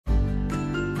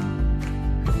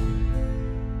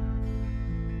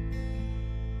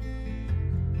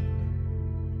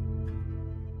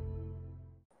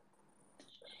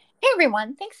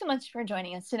Everyone, thanks so much for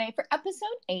joining us today for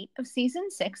episode 8 of season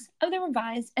 6 of the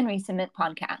Revise and Resubmit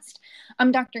podcast.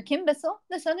 I'm Dr. Kim Bissell,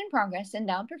 the Southern Progress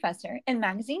Endowed Professor in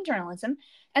Magazine Journalism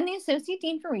and the Associate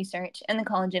Dean for Research in the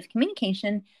College of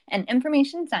Communication and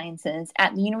Information Sciences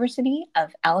at the University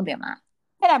of Alabama.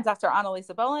 And I'm Dr.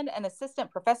 Annalisa Boland, an Assistant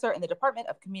Professor in the Department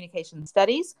of Communication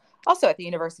Studies, also at the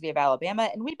University of Alabama,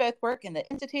 and we both work in the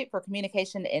Institute for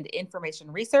Communication and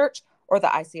Information Research, or the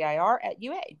ICIR, at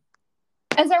UA.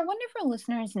 As our wonderful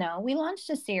listeners know, we launched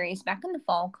a series back in the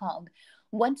fall called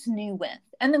What's New With?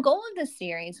 And the goal of this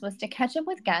series was to catch up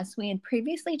with guests we had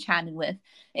previously chatted with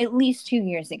at least 2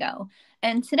 years ago.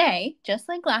 And today, just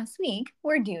like last week,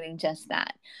 we're doing just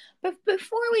that. But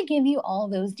before we give you all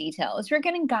those details, we're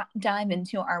going to dive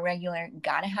into our regular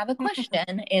gotta have a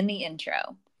question in the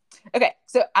intro. Okay,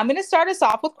 so I'm going to start us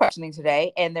off with questioning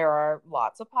today, and there are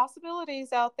lots of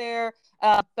possibilities out there,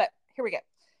 but here we go.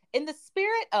 In the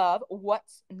spirit of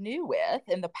what's new with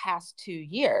in the past 2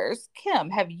 years, Kim,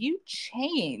 have you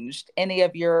changed any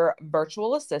of your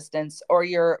virtual assistants or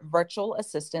your virtual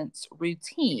assistants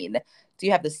routine? Do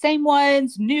you have the same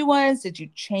ones, new ones? Did you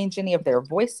change any of their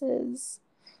voices?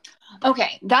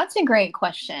 Okay, that's a great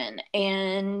question.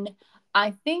 And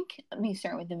I think, let me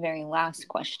start with the very last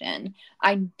question.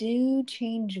 I do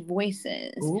change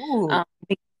voices.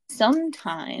 Because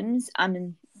sometimes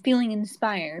I'm feeling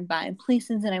inspired by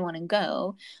places that I want to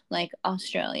go, like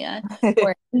Australia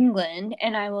or England,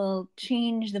 and I will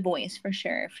change the voice for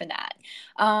sure for that.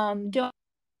 I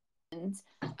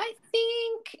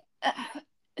think...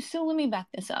 So let me back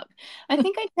this up. I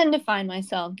think I tend to find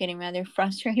myself getting rather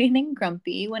frustrated and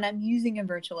grumpy when I'm using a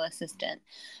virtual assistant,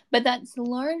 but that's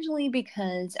largely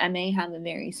because I may have a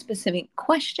very specific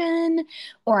question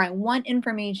or I want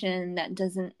information that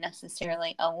doesn't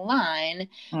necessarily align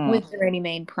with the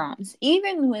ready-made prompts.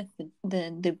 Even with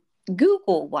the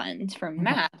Google ones for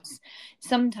maps,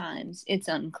 sometimes it's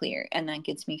unclear, and that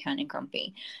gets me kind of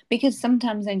grumpy because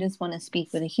sometimes I just want to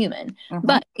speak with a human.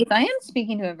 But if I am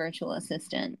speaking to a virtual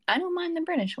assistant, I don't mind the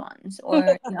British ones or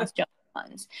the Australian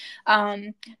ones.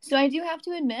 So I do have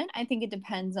to admit, I think it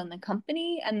depends on the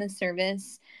company and the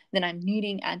service that I'm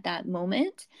needing at that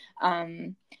moment.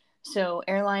 So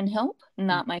airline help,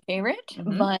 not my favorite,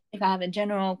 but if I have a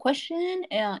general question,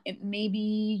 it may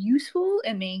be useful.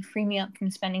 It may free me up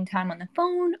from spending time on the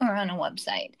phone or on a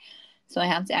website. So I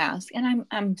have to ask, and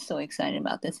I'm so excited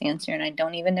about this answer, and I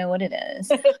don't even know what it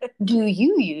is. Do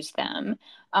you use them,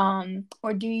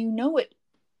 or do you know it?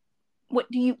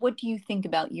 What do you think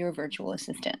about your virtual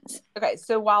assistants? Okay,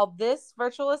 so while this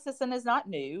virtual assistant is not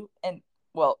new, and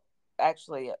well,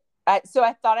 actually. So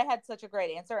I thought I had such a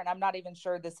great answer, and I'm not even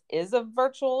sure this is a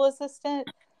virtual assistant.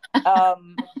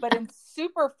 But in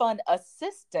super fun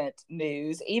assistant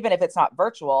news, even if it's not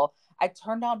virtual, I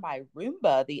turned on my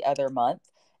Roomba the other month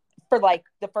for like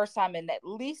the first time in at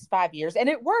least 5 years, and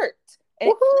it worked.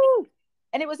 And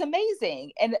it was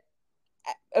amazing. And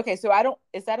okay, so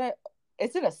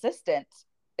it's an assistant.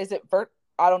 Is it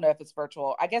I don't know if it's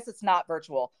virtual. I guess it's not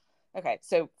virtual. Okay,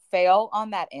 so fail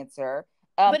on that answer.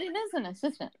 But it is an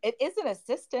assistant. It is an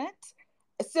assistant.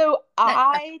 So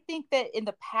I think that in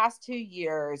the past 2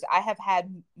 years, I have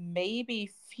had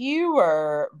maybe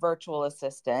fewer virtual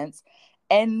assistants.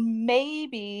 And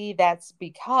maybe that's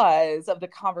because of the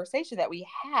conversation that we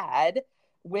had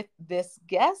with this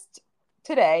guest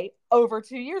today over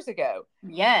 2 years ago.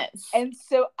 Yes. And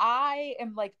so I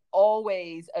am like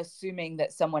always assuming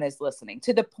that someone is listening,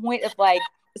 to the point of like,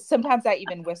 sometimes I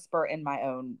even whisper in my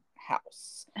own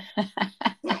house.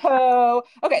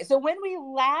 So when we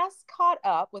last caught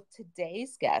up with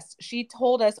today's guest, she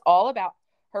told us all about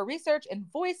her research in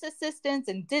voice assistants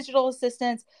and digital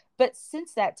assistants. But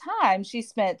since that time, she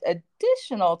spent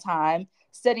additional time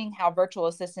studying how virtual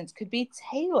assistants could be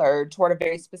tailored toward a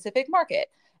very specific market,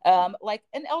 like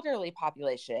an elderly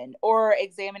population, or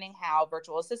examining how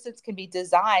virtual assistants can be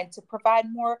designed to provide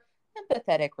more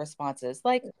empathetic responses,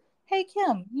 like, "Hey,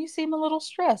 Kim, you seem a little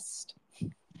stressed."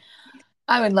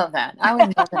 I would love that. I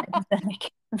would love an empathetic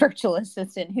virtual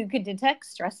assistant who could detect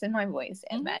stress in my voice.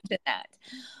 Imagine that.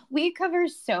 We cover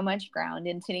so much ground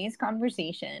in today's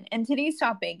conversation, and today's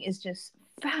topic is just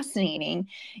fascinating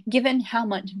given how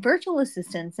much virtual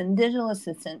assistants and digital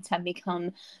assistants have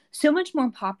become so much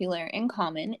more popular and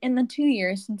common in the 2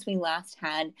 years since we last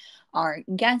had our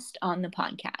guest on the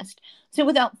podcast. So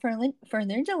without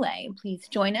further delay, please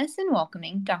join us in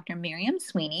welcoming Dr. Miriam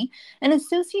Sweeney, an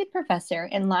associate professor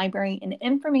in library and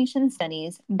information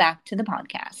studies, back to the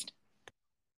podcast.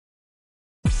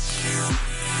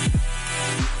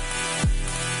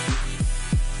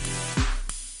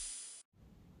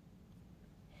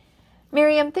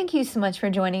 Miriam, Miriam, thank you so much for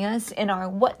joining us in our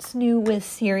What's New with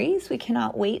series. We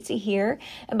cannot wait to hear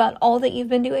about all that you've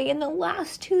been doing in the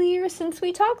last 2 years since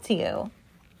we talked to you.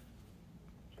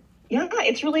 Yeah,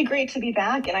 it's really great to be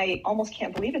back, and I almost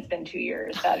can't believe it's been 2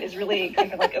 years. That is really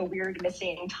kind of like a weird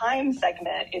missing time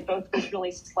segment. It both was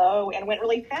really slow and went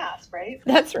really fast, right?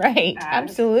 That's right.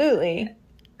 Absolutely.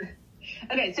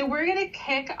 Okay, so we're going to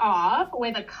kick off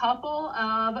with a couple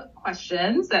of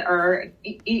questions that are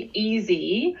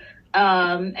easy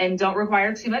and don't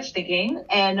require too much thinking.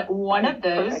 And one of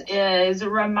those is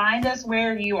remind us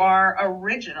where you are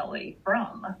originally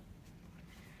from.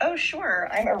 Oh, sure.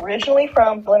 I'm originally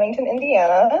from Bloomington,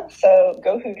 Indiana, so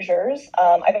go Hoosiers.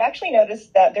 I've actually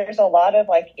noticed that there's a lot of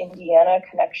like Indiana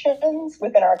connections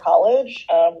within our college,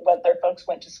 whether folks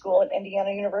went to school at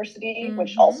Indiana University,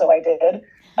 which also I did.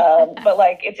 But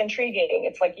like, it's intriguing.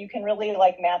 It's like, you can really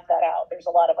like map that out. There's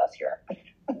a lot of us here.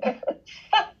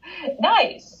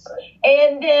 Nice.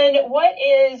 And then what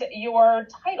is your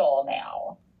title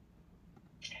now?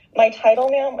 My title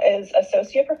now is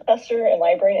Associate Professor in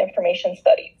Library and Information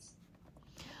Studies.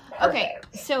 Okay,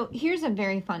 so here's a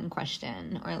very fun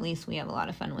question, or at least we have a lot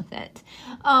of fun with it.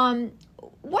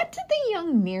 What did the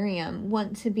young Miriam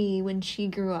want to be when she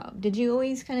grew up? Did you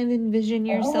always kind of envision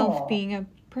yourself being a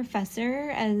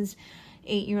professor as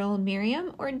 8-year-old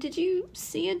Miriam, or did you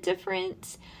see a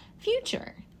different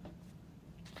future?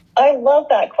 I love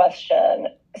that question.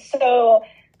 So,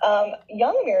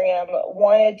 young Miriam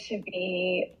wanted to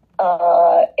be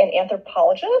an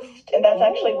anthropologist, and that's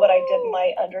actually what I did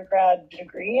my undergrad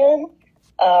degree in.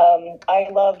 I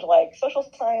loved like social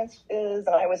sciences,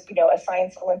 and I was, a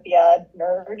science Olympiad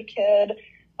nerd kid,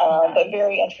 but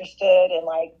very interested in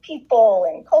like people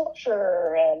and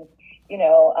culture and,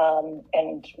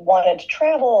 and wanted to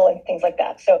travel and things like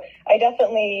that. So I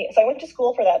went to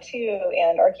school for that too,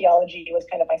 and archaeology was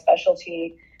kind of my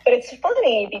specialty. But it's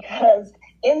funny because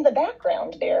in the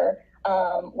background there,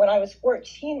 when I was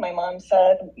 14, my mom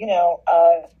said,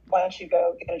 why don't you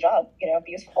go get a job,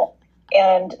 be useful.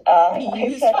 And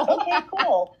I said, okay,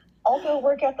 cool. I'll go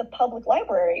work at the public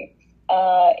library.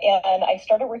 And I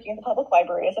started working at the public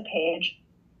library as a page.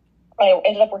 I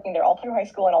ended up working there all through high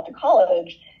school and all through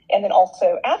college. And then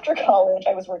also after college,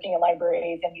 I was working in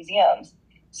libraries and museums.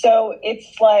 So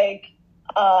it's like,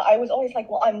 I was always like,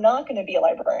 well, I'm not going to be a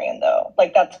librarian though.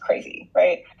 Like, that's crazy,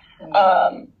 right?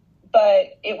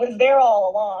 But it was there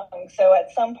all along. So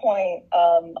at some point,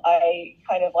 I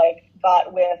kind of like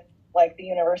got with like the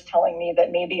universe telling me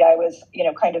that maybe I was,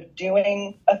 kind of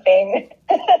doing a thing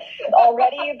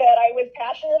already that I was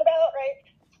passionate about, right?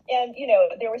 And,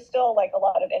 there was still like a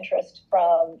lot of interest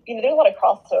from, there's a lot of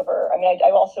crossover. I mean,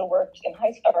 I also worked in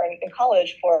in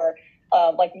college for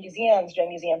like museums, doing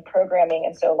museum programming.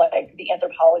 And so like the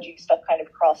anthropology stuff kind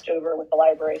of crossed over with the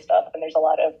library stuff. And there's a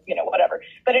lot of, whatever.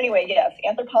 But anyway, yes,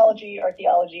 anthropology,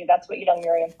 archaeology, that's what young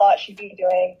Miriam thought she'd be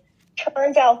doing.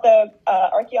 Turns out though,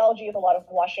 archaeology is a lot of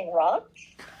washing rocks.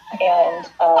 And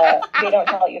they don't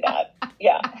tell you that.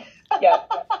 Yeah.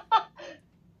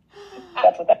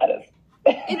 That's what that is.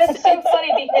 It's so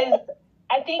funny because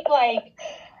I think like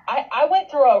I went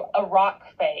through a rock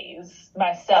phase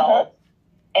myself.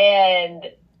 And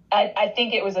I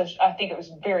think it was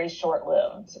very short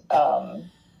lived,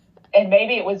 and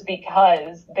maybe it was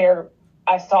because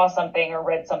I saw something or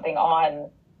read something on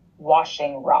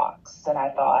washing rocks, and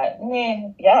I thought,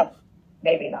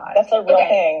 maybe not. That's a real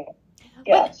thing.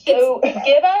 Yeah. So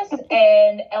give us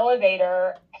an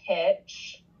elevator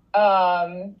pitch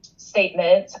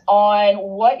statement on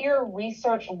what your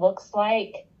research looks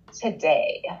like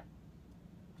today.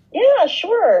 Yeah,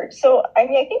 sure. So, I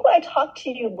think when I talked to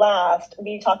you last,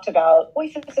 we talked about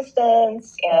voice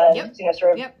assistants and,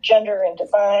 gender and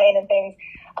design and things.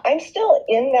 I'm still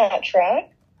in that track,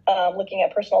 looking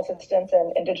at personal assistants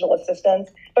and digital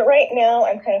assistants. But right now,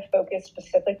 I'm kind of focused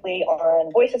specifically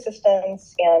on voice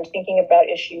assistants and thinking about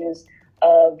issues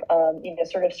of,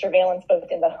 sort of surveillance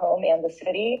both in the home and the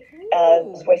city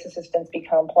as voice assistants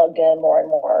become plugged in more and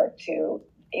more to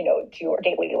our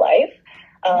daily life.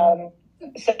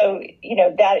 So,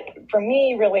 that for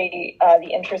me, really, the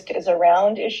interest is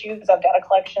around issues of data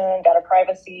collection, data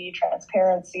privacy,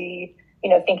 transparency,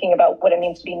 thinking about what it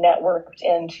means to be networked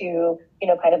into,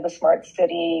 kind of the smart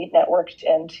city, networked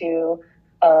into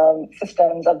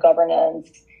systems of governance,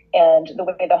 and the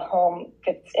way the home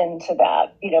fits into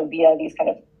that, via these kind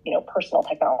of, personal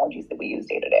technologies that we use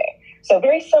day to day. So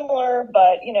very similar,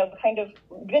 but, kind of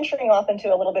venturing off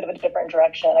into a little bit of a different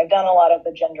direction. I've done a lot of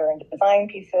the gender and design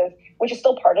pieces, which is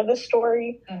still part of this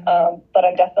story, but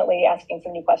I'm definitely asking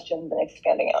some new questions and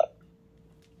expanding out.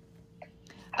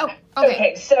 Oh,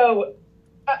 okay. So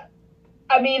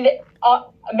I mean,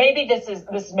 maybe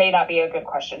this may not be a good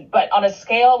question, but on a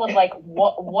scale of like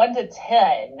 1 to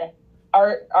 10,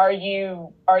 are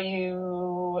you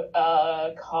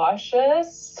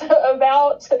cautious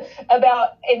about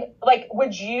and like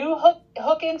would you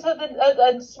hook into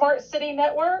the smart city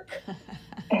network,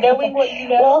 knowing what you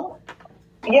know? Well,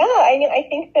 yeah, I mean, I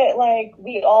think that like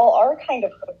we all are kind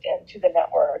of hooked into the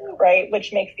network, right?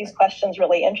 Which makes these questions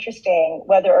really interesting,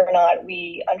 whether or not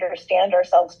we understand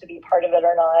ourselves to be part of it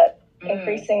or not.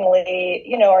 Increasingly,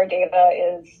 our data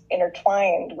is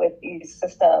intertwined with these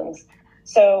systems.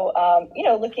 So,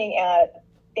 looking at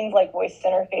things like voice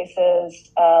interfaces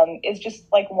is just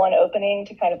like one opening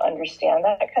to kind of understand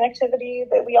that connectivity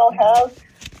that we all have.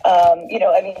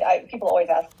 People always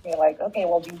ask me like, okay,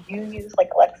 well, do you use like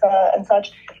Alexa and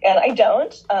such? And I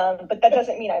don't, but that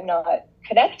doesn't mean I'm not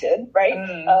connected, right?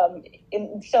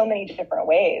 In so many different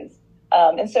ways.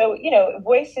 And so,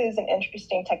 voice is an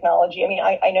interesting technology. I mean,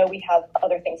 I know we have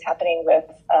other things happening with,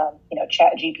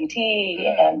 Chat GPT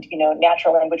and,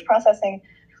 natural language processing.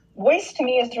 Voice to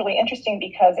me is really interesting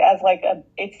because as like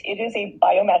it is a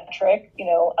biometric,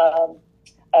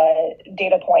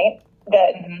 data point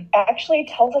that actually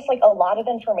tells us like a lot of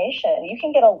information. You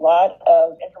can get a lot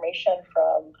of information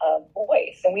from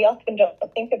voice, and we often don't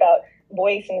think about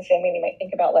voice in the same way we might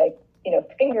think about like,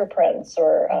 fingerprints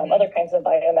or other kinds of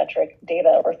biometric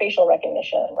data or facial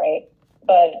recognition, right?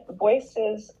 But voice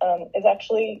is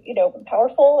actually,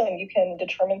 powerful, and you can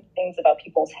determine things about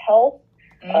people's health,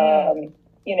 and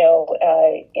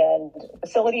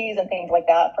facilities and things like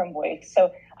that from voice.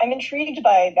 So I'm intrigued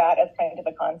by that as kind of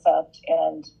a concept,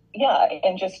 and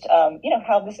just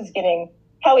how this is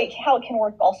how it can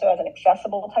work also as an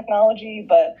accessible technology,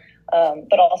 but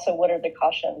also what are the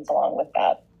cautions along with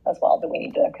that as well that we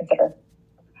need to consider.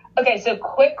 Okay, so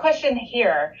quick question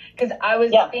here, because I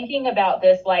was thinking about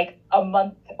this like a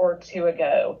month or two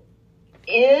ago.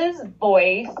 Is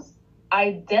voice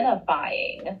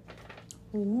identifying?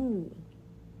 Ooh.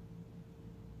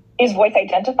 Is voice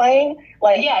identifying?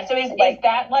 Like, yeah, so is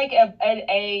that like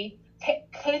a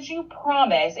could you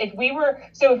promise if we were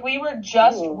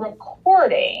just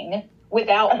recording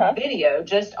without video,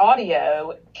 just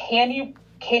audio, can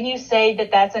you say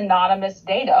that that's anonymous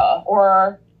data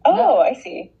or? Oh, no? I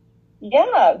see.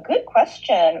 Yeah, good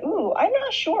question. Ooh, I'm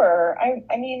not sure.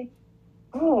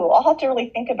 I'll have to really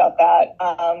think about that.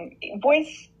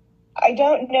 Voice, I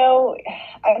don't know.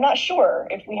 I'm not sure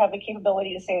if we have the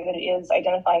capability to say that it is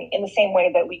identifying in the same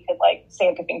way that we could like say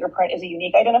if a fingerprint is a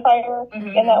unique identifier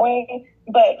in that way.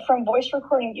 But from voice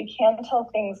recording, you can tell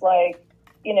things like,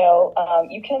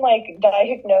 you can like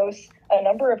diagnose a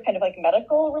number of kind of like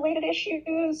medical related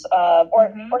issues,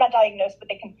 or not diagnose, but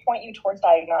they can point you towards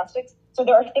diagnostics. So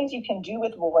there are things you can do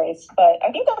with voice, but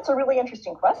I think that's a really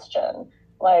interesting question.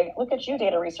 Like, look at you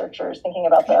data researchers thinking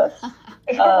about this.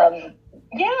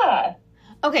 Yeah.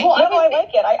 Okay. Well, I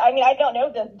like it. I don't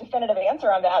know the definitive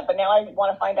answer on that, but now I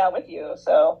want to find out with you.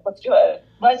 So let's do it.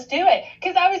 Let's do it.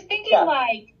 Because I was thinking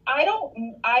like, I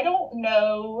don't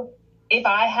know if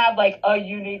I have like a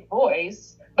unique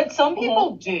voice, but some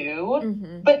people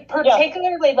do. But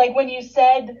particularly like when you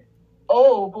said,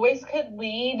 voice could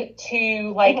lead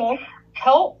to like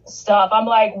health stuff, I'm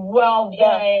like, well,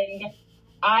 then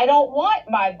I don't want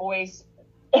my voice.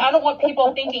 I don't want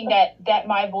people thinking that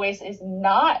my voice is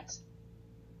not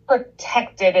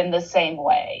protected in the same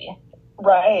way.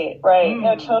 Right.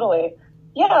 No, totally.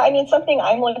 Yeah, I mean, something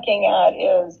I'm looking at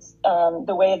is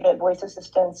the way that voice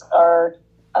assistants are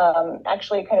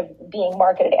actually kind of being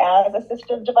marketed as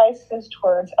assistive devices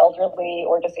towards elderly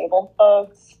or disabled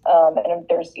folks. And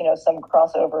there's, some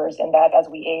crossovers in that as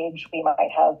we age, we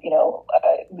might have,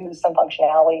 lose some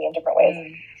functionality in different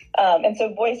ways. And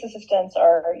so voice assistants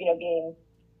are, being,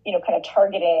 kind of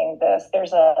targeting this.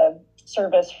 There's a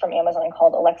service from Amazon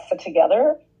called Alexa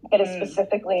Together that is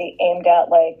specifically aimed at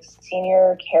like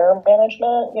senior care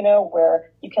management,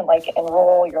 where you can like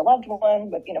enroll your loved one,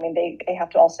 but, they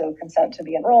have to also consent to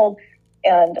be enrolled.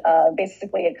 And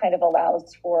basically it kind of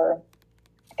allows for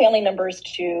family members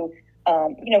to,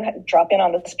 drop in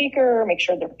on the speaker, make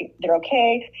sure they're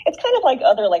okay. It's kind of like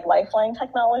other like lifeline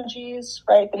technologies,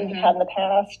 right, that we've had in the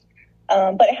past.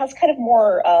 But it has kind of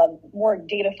more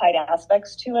datafied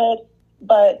aspects to it.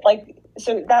 But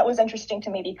so that was interesting to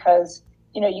me because,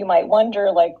 you might wonder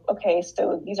like, okay,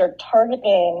 so these are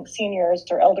targeting seniors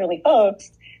or elderly folks.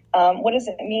 What does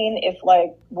it mean if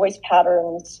like voice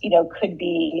patterns, could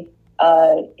be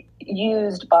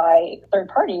used by third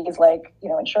parties like,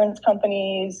 insurance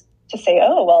companies to say,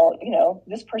 oh, well,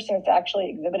 this person is actually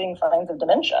exhibiting signs of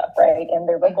dementia, right, in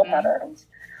their vocal patterns.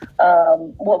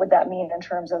 What would that mean in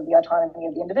terms of the autonomy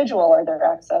of the individual or their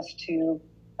access to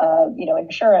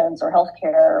insurance or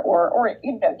healthcare or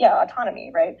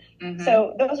autonomy, right? Mm-hmm.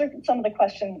 So those are some of the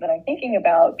questions that I'm thinking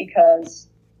about because,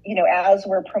 as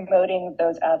we're promoting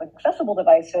those as accessible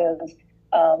devices,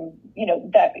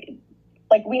 that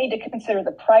like we need to consider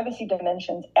the privacy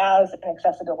dimensions as an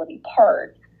accessibility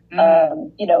part. Mm-hmm.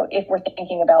 If we're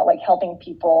thinking about like helping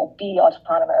people be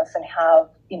autonomous and have,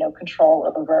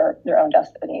 control over their own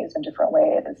destinies in different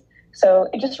ways. So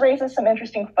it just raises some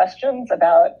interesting questions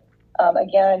about,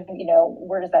 again,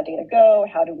 where does that data go?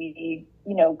 How do we,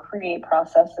 create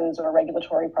processes or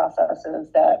regulatory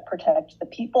processes that protect the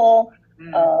people,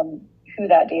 who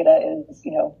that data is,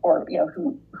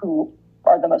 who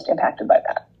are the most impacted by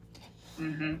that.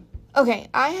 Mm-hmm. Okay,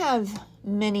 I have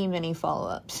many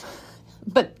follow-ups,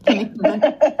 but let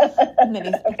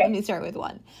me start with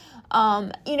one.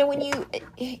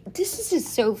 This is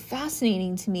just so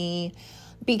fascinating to me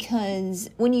because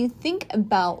when you think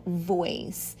about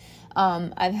voice,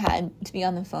 I've had to be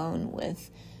on the phone with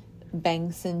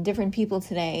banks and different people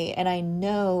today, and I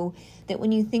know that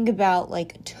when you think about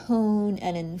like tone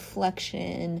and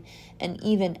inflection and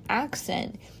even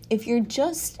accent, if you're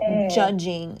just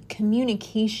judging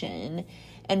communication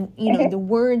and the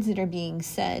words that are being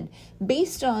said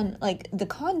based on like the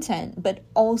content but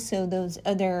also those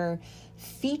other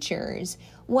features,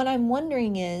 what I'm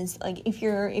wondering is like if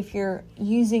you're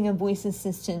using a voice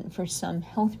assistant for some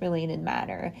health related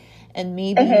matter and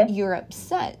maybe you're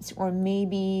upset or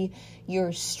maybe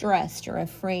you're stressed or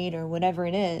afraid or whatever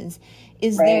it is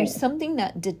there something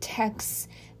that detects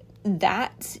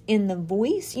that in the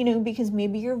voice, because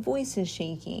maybe your voice is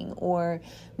shaking or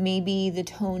maybe the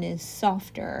tone is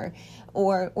softer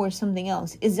or something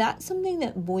else? Is that something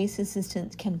that voice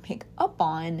assistants can pick up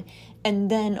on and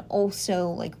then also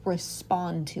like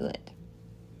respond to it?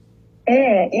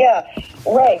 Yeah,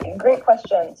 right. Great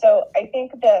question. So I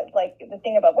think that like the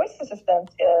thing about voice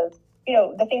assistants is,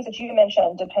 the things that you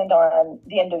mentioned depend on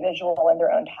the individual and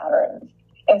their own patterns.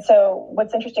 And so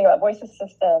what's interesting about voice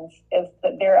assistants is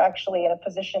that they're actually in a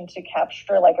position to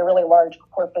capture like a really large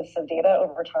corpus of data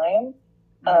over time.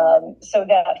 So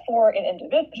that for an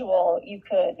individual, you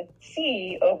could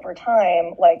see over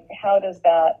time, like how does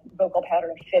that vocal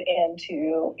pattern fit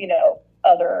into,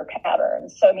 other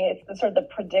patterns. So, I mean, it's the sort of the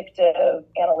predictive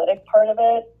analytic part of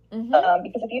it.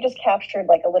 Because if you just captured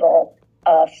like a little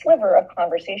sliver of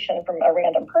conversation from a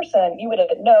random person, you wouldn't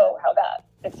know how that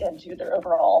fits into their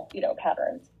overall,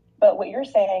 patterns. But what you're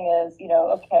saying is,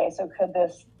 okay, so could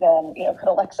this then, could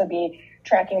Alexa be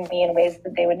tracking me in ways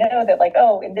that they would know that like,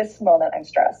 oh, in this moment I'm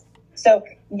stressed. So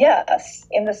yes,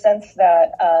 in the sense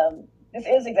that this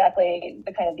is exactly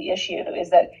the kind of the issue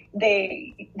is that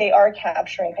they are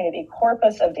capturing kind of a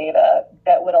corpus of data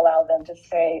that would allow them to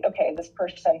say, okay, this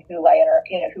person who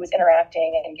who is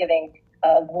interacting and giving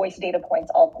voice data points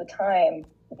all the time,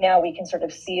 now we can sort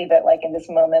of see that like in this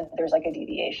moment there's like a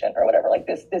deviation or whatever, like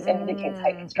this indicates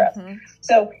heightened stress.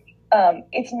 So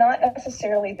it's not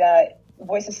necessarily that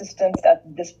voice assistants at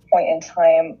this point in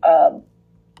time,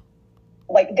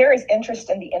 like there is interest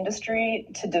in the industry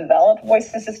to develop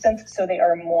voice assistants so they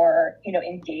are more,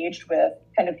 engaged with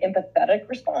kind of empathetic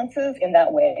responses in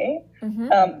that way.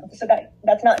 So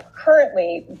that's not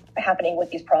currently happening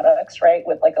with these products, right?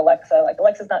 With like Alexa,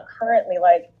 Alexa's not currently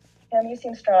like, you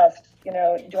seem stressed,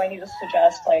 do I need to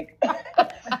suggest like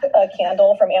a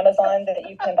candle from Amazon that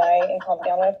you can buy and calm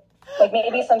down with? Like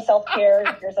maybe some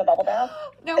self-care, here's a bubble bath.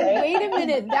 No, right? Wait a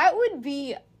minute. That would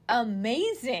be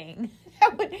amazing.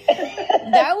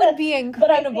 That would be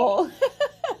incredible.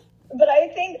 But I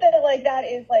think that like that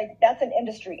is like that's an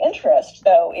industry interest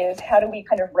though, is how do we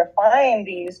kind of refine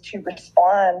these to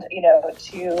respond,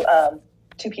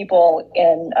 to people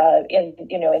in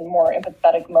more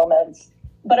empathetic moments.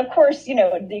 But of course,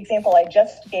 the example I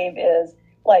just gave is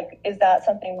like, is that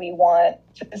something we want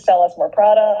to sell us more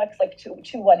products? Like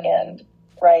to what end?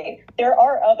 Right. There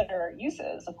are other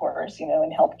uses, of course,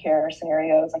 in healthcare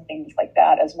scenarios and things like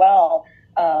that as well,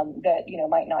 that,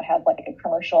 might not have like a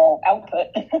commercial output,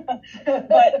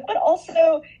 but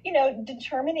also,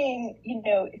 determining,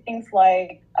 things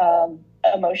like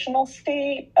emotional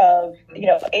state of,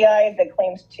 AI that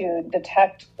claims to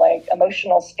detect like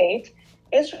emotional state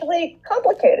is really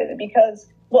complicated because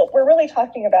what we're really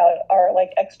talking about are like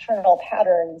external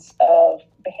patterns of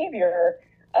behavior,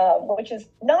 which is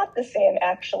not the same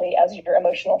actually as your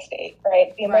emotional state,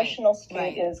 right? The emotional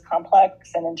state is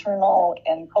complex and internal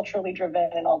and culturally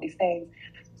driven and all these things.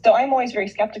 So I'm always very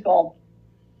skeptical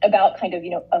about kind of,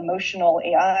 emotional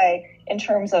AI in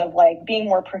terms of like being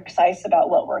more precise about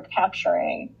what we're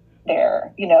capturing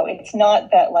there. It's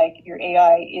not that like your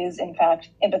AI is in fact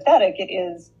empathetic. It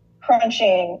is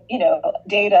crunching,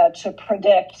 data to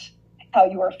predict how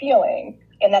you are feeling.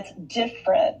 And that's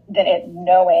different than it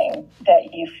knowing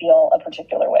that you feel a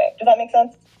particular way. Does that make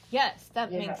sense? Yes,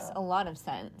 that makes a lot of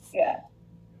sense. Yeah.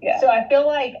 Yeah. So I feel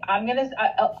like I'm going to,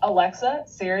 Alexa,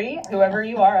 Siri, whoever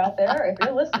you are out there, if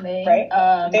you're listening. Right.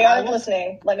 They are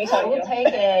listening. Let me tell you. I will take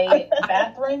a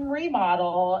bathroom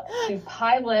remodel to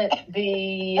pilot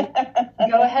the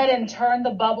go ahead and turn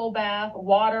the bubble bath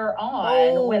water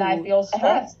on when I feel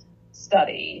stressed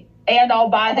study. And I'll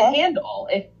buy the handle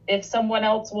if someone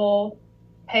else will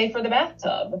pay for the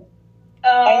bathtub.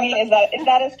 I mean, is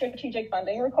that a strategic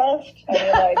funding request? I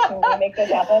mean, like, can we make this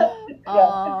happen?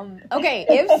 Yeah. Okay,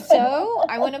 if so,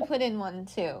 I want to put in one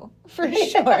too, for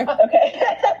sure.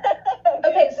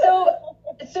 Okay, so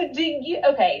do you,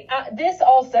 this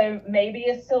also may be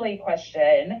a silly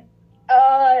question.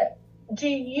 Do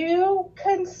you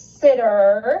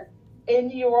consider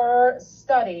in your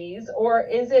studies, or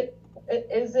is it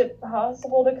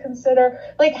possible to consider,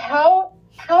 like, how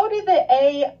do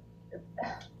the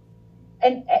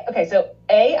so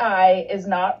AI is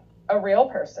not a real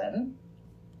person,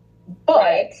 but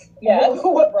right. Yes.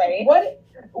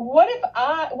 What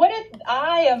if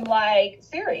I am like,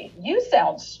 Siri, you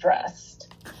sound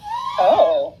stressed?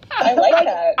 Oh, I like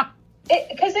that.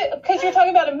 Because you're talking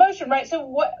about emotion, right? So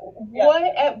what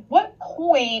at what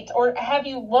point, or have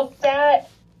you looked at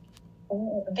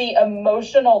the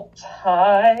emotional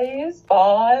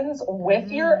bonds with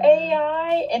your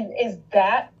AI, and is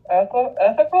that ethical?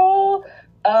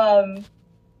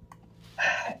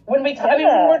 When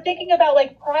we're thinking about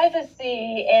like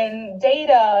privacy and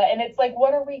data, and it's like,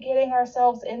 what are we getting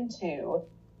ourselves into?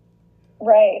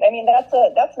 Right. I mean,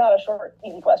 that's not a short,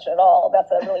 easy question at all.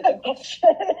 That's a really big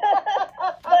question.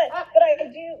 but I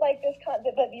do like this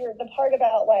concept. But the part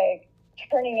about like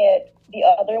turning it the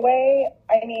other way.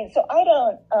 I mean, so I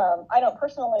don't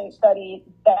personally study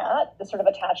that, the sort of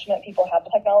attachment people have to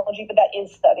technology, but that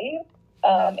is studied.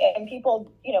 And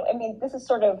people, I mean, this is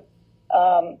sort of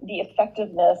the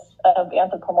effectiveness of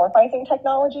anthropomorphizing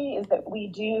technology is that we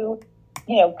do,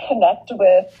 connect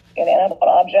with inanimate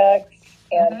objects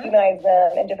and humanize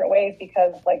them in different ways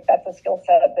because, like, that's a skill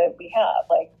set that we have.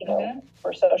 Like,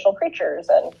 we're social creatures.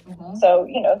 And so,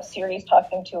 Siri's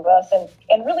talking to us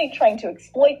and really trying to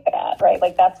exploit that, right?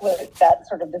 Like, that's what that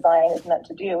sort of design is meant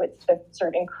to do. It's to sort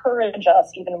of encourage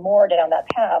us even more down that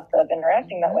path of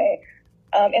interacting that way.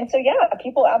 And so, yeah,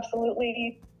 people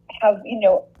absolutely have,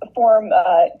 form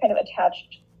kind of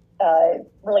attached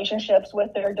relationships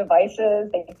with their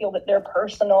devices. They feel that they're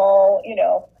personal,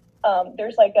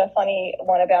 There's like a funny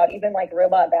one about even like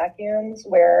robot vacuums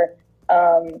where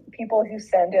people who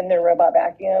send in their robot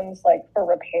vacuums like for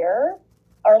repair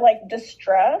are like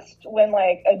distressed when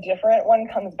like a different one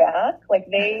comes back. Like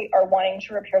they are wanting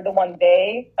to repair the one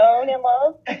they own and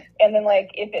love. And then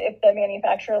like if the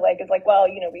manufacturer like is like, well,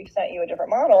 we've sent you a different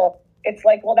model. It's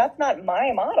like, well, that's not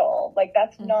my model. Like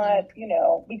that's not,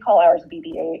 we call ours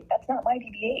BB-8. That's not my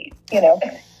BB-8,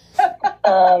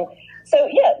 So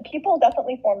yeah, people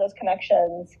definitely form those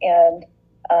connections and,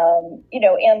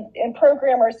 and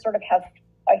programmers sort of have,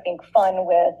 I think, fun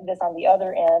with this on the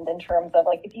other end in terms of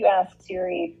like, if you ask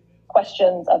Siri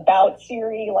questions about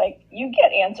Siri, like you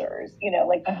get answers,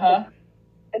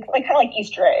 it's like kind of like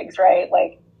Easter eggs, right?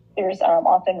 Like there's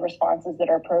often responses that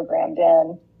are programmed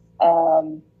in.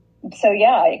 So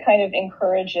yeah, it kind of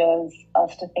encourages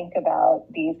us to think about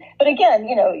these, but again,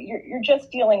 you're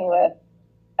just dealing with,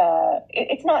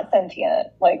 it's not sentient.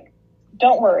 Like,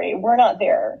 don't worry, we're not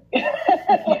there.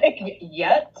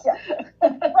 Yet? Yeah.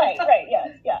 Right. Yes.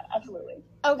 Yeah, absolutely.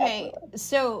 Okay. Absolutely.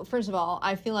 So first of all,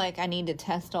 I feel like I need to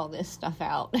test all this stuff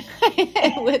out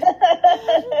with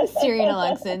Siri and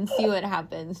Alexa and see what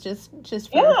happens. Just for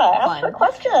fun. Ask her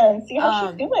questions. See how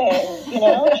she's doing.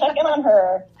 Check in on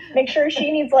her. Make sure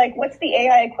she needs like, what's the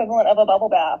AI equivalent of a bubble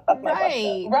bath? That's my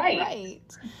question. Right.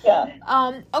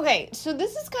 Yeah. Okay. So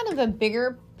this is kind of a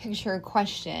bigger picture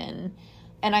question,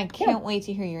 and I can't wait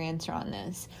to hear your answer on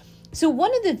this. So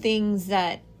one of the things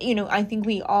that, I think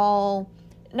we all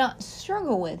not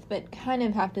struggle with, but kind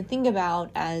of have to think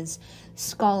about as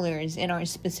scholars in our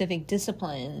specific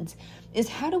disciplines is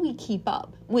how do we keep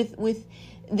up with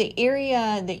the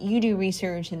area that you do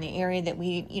research and the area that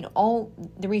we, all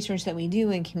the research that we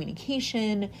do in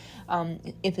communication,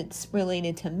 if it's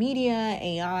related to media,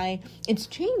 AI, it's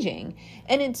changing.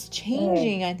 And it's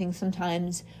changing, I think,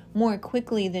 sometimes more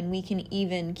quickly than we can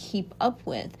even keep up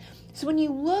with. So when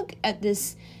you look at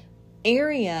this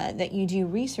area that you do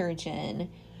research in,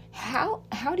 how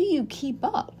do you keep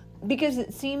up? Because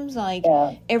it seems like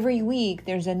every week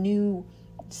there's a new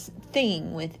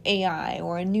thing with AI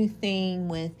or a new thing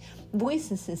with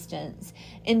voice assistants.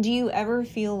 And do you ever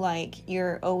feel like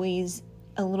you're always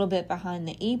a little bit behind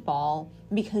the 8 ball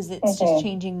because it's just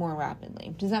changing more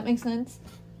rapidly. Does that make sense?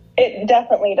 It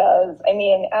definitely does. I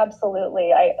mean,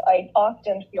 absolutely. I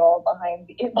often feel behind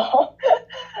the 8 ball.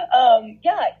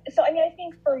 Yeah. So, I mean, I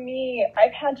think for me,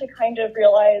 I've had to kind of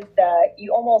realize that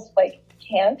you almost like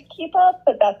can't keep up,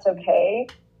 but that's okay.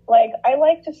 Like, I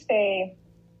like to stay,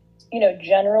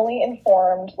 generally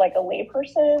informed, like a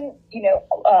layperson,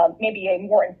 maybe a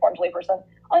more informed layperson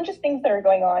on just things that are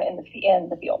going on in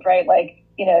the field, right? Like,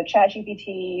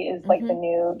 ChatGPT is like the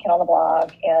new kid on the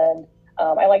block, and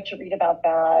I like to read about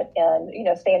that and,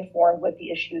 stay informed with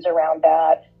the issues around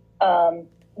that.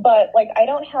 But like, I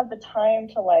don't have the time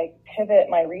to like pivot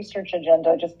my research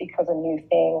agenda just because a new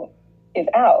thing is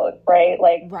out, right?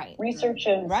 Like research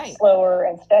is slower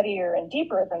and steadier and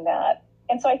deeper than that.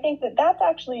 And so I think that that's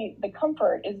actually the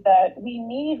comfort, is that we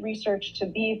need research to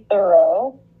be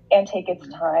thorough and take its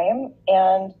time.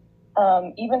 And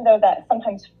even though that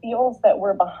sometimes feels that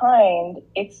we're behind,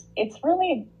 it's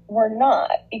really, we're not,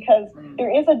 because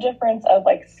there is a difference of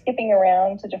like skipping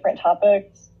around to different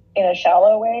topics in a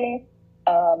shallow way,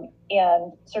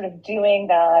 and sort of doing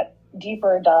that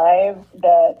deeper dive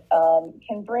that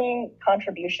can bring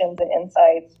contributions and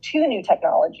insights to new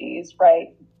technologies,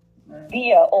 right,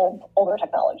 via older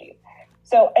technologies.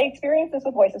 So I experienced this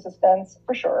with voice assistants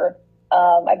for sure.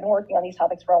 I've been working on these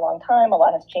topics for a long time. A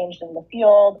lot has changed in the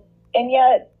field. And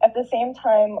yet, at the same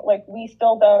time, like, we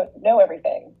still don't know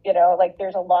everything, like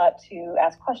there's a lot to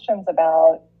ask questions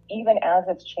about, even as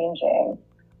it's changing.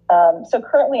 So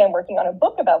currently I'm working on a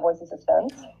book about voice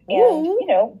assistants,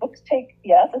 and, books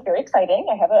it's very exciting.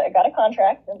 I got a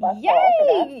contract in last fall for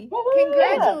that.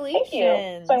 Congratulations. Thank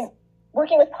you. So I'm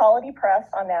working with Polity Press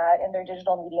on that in their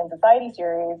Digital Media and Society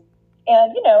series.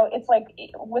 And, it's like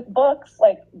with books,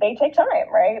 like they take time,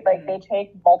 right? Like they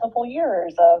take multiple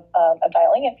years of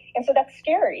dialing in. And so that's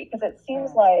scary, because it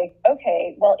seems like,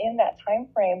 okay, well, in that time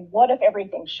frame, what if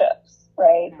everything shifts,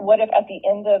 right? What if at the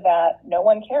end of that, no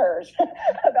one cares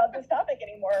about this topic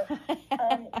anymore?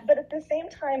 But at the same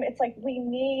time, it's like we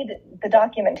need the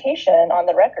documentation on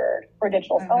the record for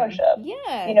digital scholarship.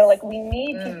 Yes. Like we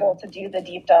need people to do the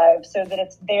deep dive so that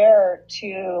it's there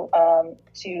to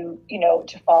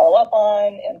follow up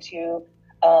on, and to,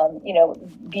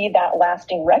 be that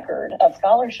lasting record of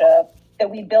scholarship that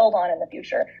we build on in the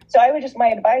future. So my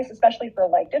advice, especially for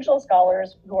like digital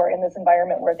scholars who are in this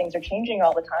environment where things are changing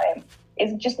all the time,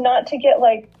 is just not to get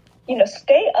like,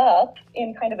 stay up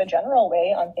in kind of a general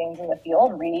way on things in the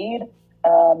field, read,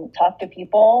 talk to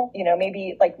people,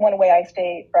 maybe like one way I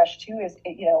stay fresh too is,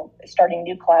 starting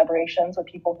new collaborations with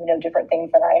people who know different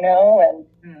things than I know, and,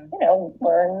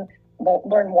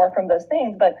 learn more from those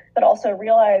things, but also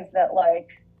realize that, like,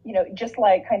 just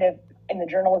like kind of in the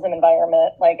journalism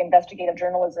environment, like investigative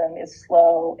journalism is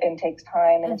slow and takes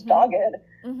time and it's dogged.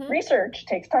 Research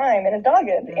takes time and is dogged,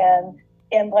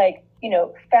 and like,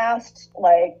 fast,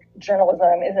 like,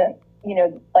 journalism isn't,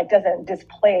 like, doesn't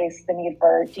displace the need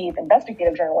for deep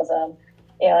investigative journalism.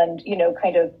 And,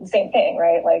 kind of the same thing,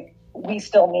 right? Like, we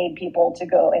still need people to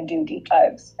go and do deep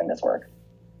dives in this work.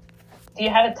 Do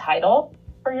you have a title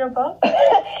for your book?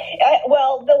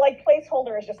 Well, the like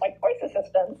placeholder is just like voice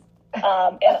assistants. And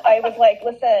I was like,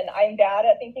 listen, I'm bad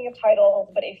at thinking of titles,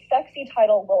 but a sexy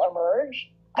title will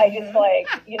emerge. I just like,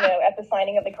 at the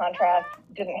signing of the contract,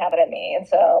 didn't have it in me. And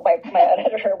so my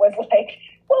editor was like,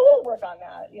 well, we'll work on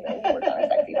that. We'll work on a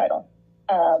sexy title.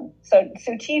 So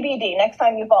TBD, next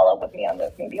time you follow up with me on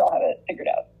this, maybe I'll have it figured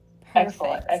out.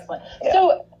 Excellent. Yeah.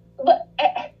 So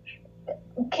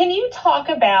can you talk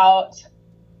about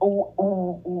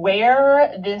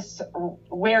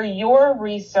where your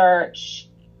research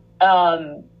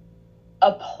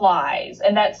applies?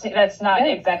 And that's not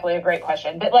exactly a great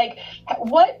question, but like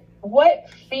what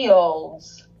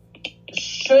fields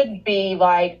should be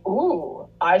like, ooh,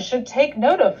 I should take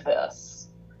note of this?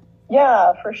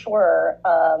 Yeah, for sure.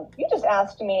 You just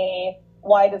asked me,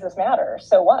 why does this matter?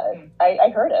 So what? I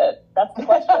heard it. That's the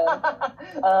question.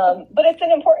 But it's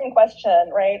an important question,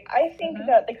 right? I think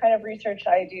that the kind of research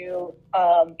I do,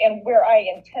 and where I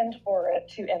intend for it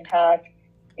to impact,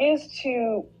 is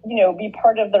to, be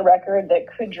part of the record that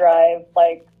could drive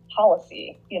like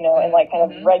policy, and like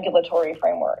kind of regulatory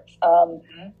frameworks.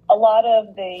 A lot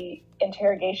of the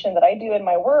interrogation that I do in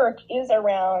my work is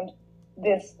around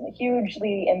this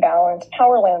hugely imbalanced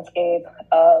power landscape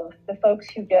of the folks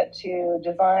who get to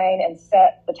design and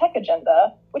set the tech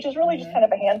agenda, which is really just kind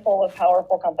of a handful of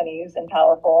powerful companies and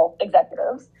powerful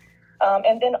executives.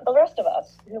 And then the rest of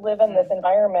us who live in this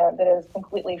environment that is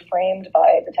completely framed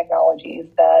by the technologies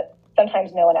that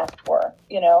sometimes no one asked for,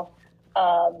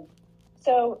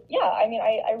 So yeah, I mean,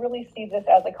 I really see this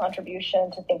as a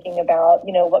contribution to thinking about,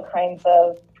 what kinds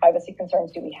of privacy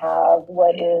concerns do we have?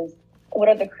 What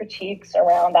are the critiques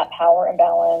around that power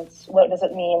imbalance? What does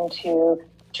it mean to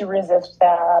resist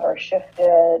that or shift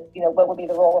it? What would be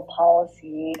the role of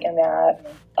policy in that?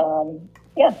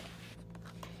 Yeah.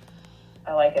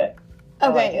 I like it.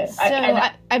 Okay, so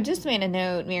I've just made a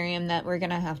note, Miriam, that we're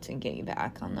going to have to get you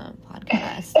back on the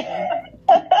podcast.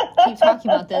 Keep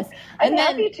talking about this. I'm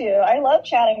happy to. I love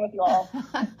chatting with you all.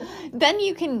 Then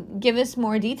you can give us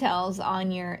more details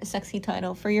on your sexy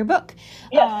title for your book.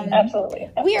 Yes, absolutely.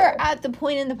 We are at the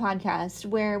point in the podcast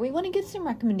where we want to get some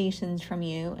recommendations from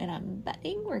you, and I'm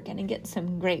betting we're going to get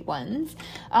some great ones.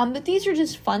 But these are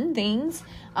just fun things,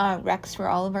 Rex, for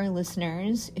all of our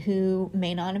listeners who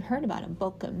may not have heard about a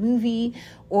book, a movie,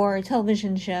 or a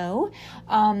television show.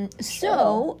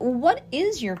 So what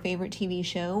is your favorite TV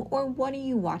show, or what are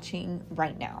you watching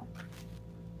right now?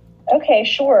 Okay,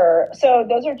 sure. So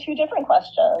those are two different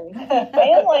questions.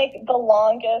 I am like the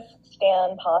longest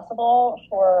stan possible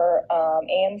for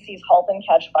AMC's *Halt and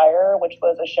Catch Fire*, which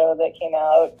was a show that came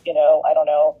out, I don't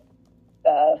know,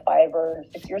 5 or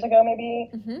 6 years ago,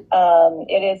 maybe. Mm-hmm.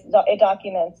 It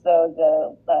documents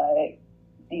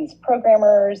these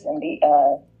programmers in the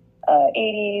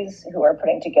 80s who are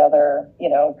putting together,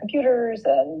 computers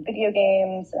and video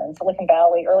games and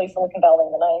early Silicon Valley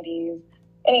in the 90s.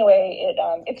 Anyway,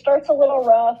 it starts a little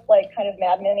rough, like kind of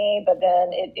Mad Men-y, but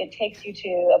then it takes you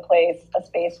to a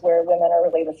space where women are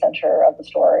really the center of the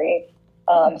story.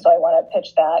 So I want to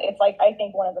pitch that. It's like, I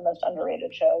think, one of the most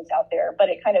underrated shows out there, but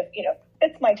it kind of,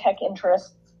 fits my tech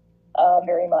interests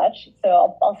very much.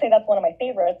 So I'll say that's one of my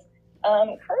favorites.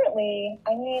 Currently,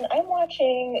 I mean, I'm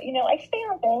watching, I stay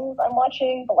on things. I'm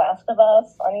watching The Last of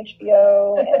Us on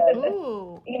HBO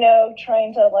and,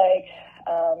 trying to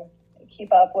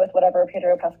keep up with whatever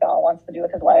Pedro Pascal wants to do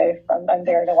with his life. I'm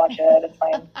there to watch it. It's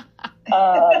fine.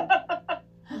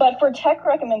 But for tech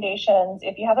recommendations,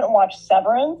 if you haven't watched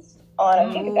Severance on,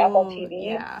 I think it's Apple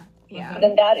TV,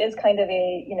 then that is kind of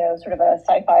a, sort of a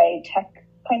sci-fi tech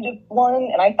kind of one.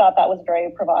 And I thought that was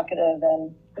very provocative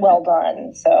and well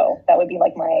done. So that would be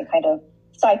like my kind of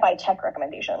sci-fi tech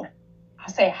recommendation.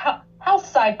 I say, how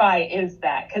sci-fi is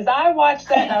that? Because I watched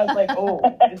that and I was like, oh,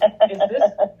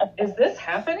 is this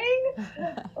happening?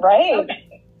 Right.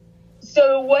 Okay.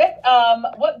 So what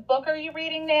book are you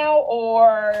reading now?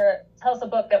 Or tell us a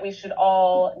book that we should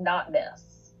all not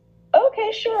miss.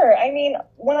 Okay, sure. I mean,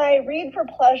 when I read for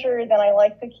pleasure, then I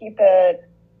like to keep it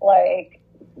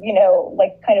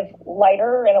kind of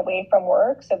lighter and away from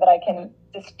work so that I can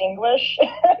distinguish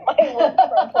my work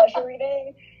from pleasure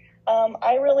reading.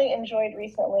 I really enjoyed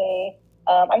recently,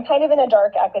 I'm kind of in a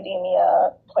dark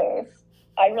academia place.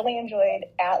 I really enjoyed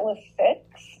Atlas 6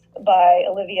 by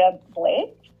Olivia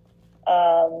Blake.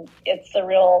 It's a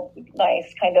real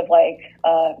nice kind of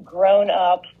grown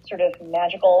up sort of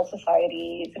magical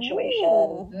society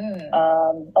situation.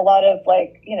 A lot of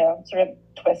sort of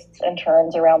twists and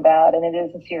turns around that. And it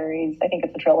is a series. I think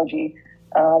it's a trilogy.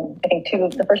 I think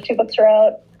the first 2 books are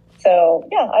out. So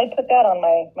yeah, I put that on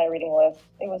my reading list.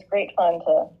 It was great fun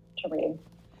to read.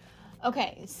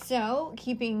 Okay, so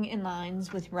keeping in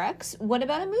lines with Rex, what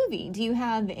about a movie? Do you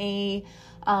have a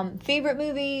favorite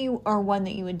movie or one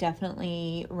that you would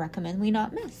definitely recommend we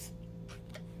not miss?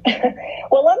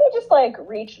 Well, let me just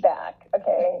reach back.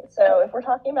 Okay, so if we're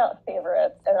talking about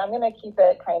favorites, and I'm going to keep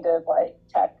it kind of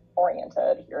tech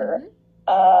oriented here.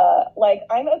 Mm-hmm.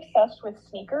 I'm obsessed with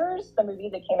Sneakers, the movie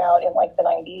that came out in the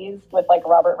 90s with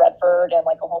Robert Redford and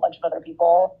a whole bunch of other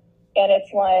people. And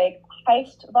it's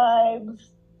heist vibes. It's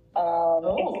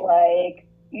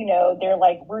they're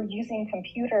we're using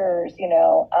computers,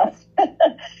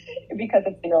 because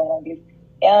it's the early 90s.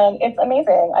 And it's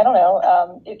amazing. I don't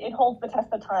know. It holds the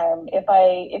test of time. If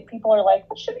people are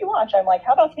what should we watch? I'm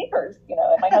how about Sneakers?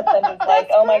 And my husband is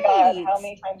oh my God, how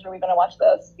many times are we going to watch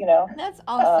this? That's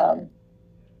awesome.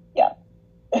 Yeah.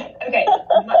 Okay.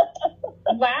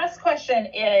 Last question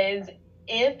is,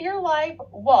 if your life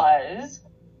was,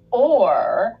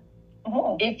 or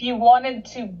if you wanted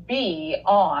to be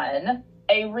on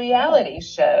a reality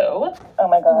show, oh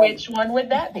my God, which one would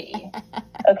that be?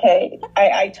 Okay,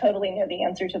 I totally know the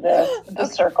answer to this. The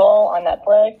Circle on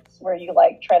Netflix, where you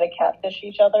try to catfish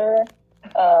each other.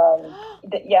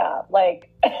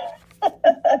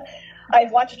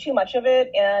 I've watched too much of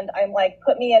it, and I'm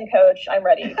put me in, coach. I'm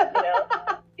ready.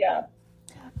 Yeah.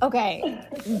 Okay,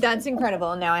 that's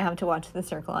incredible. Now I have to watch The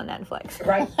Circle on Netflix.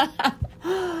 Right.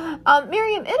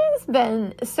 Miriam, it has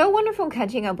been so wonderful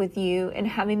catching up with you and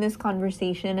having this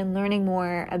conversation and learning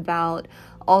more about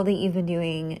all that you've been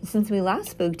doing since we last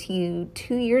spoke to you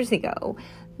 2 years ago.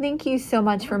 Thank you so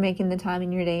much for making the time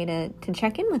in your day to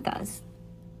check in with us.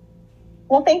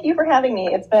 Well, thank you for having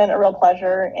me. It's been a real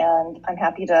pleasure, and I'm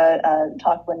happy to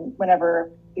talk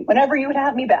whenever you would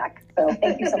have me back. So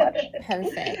thank you so much.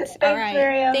 Perfect. Thanks, All right.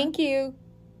 Miriam. Thank you.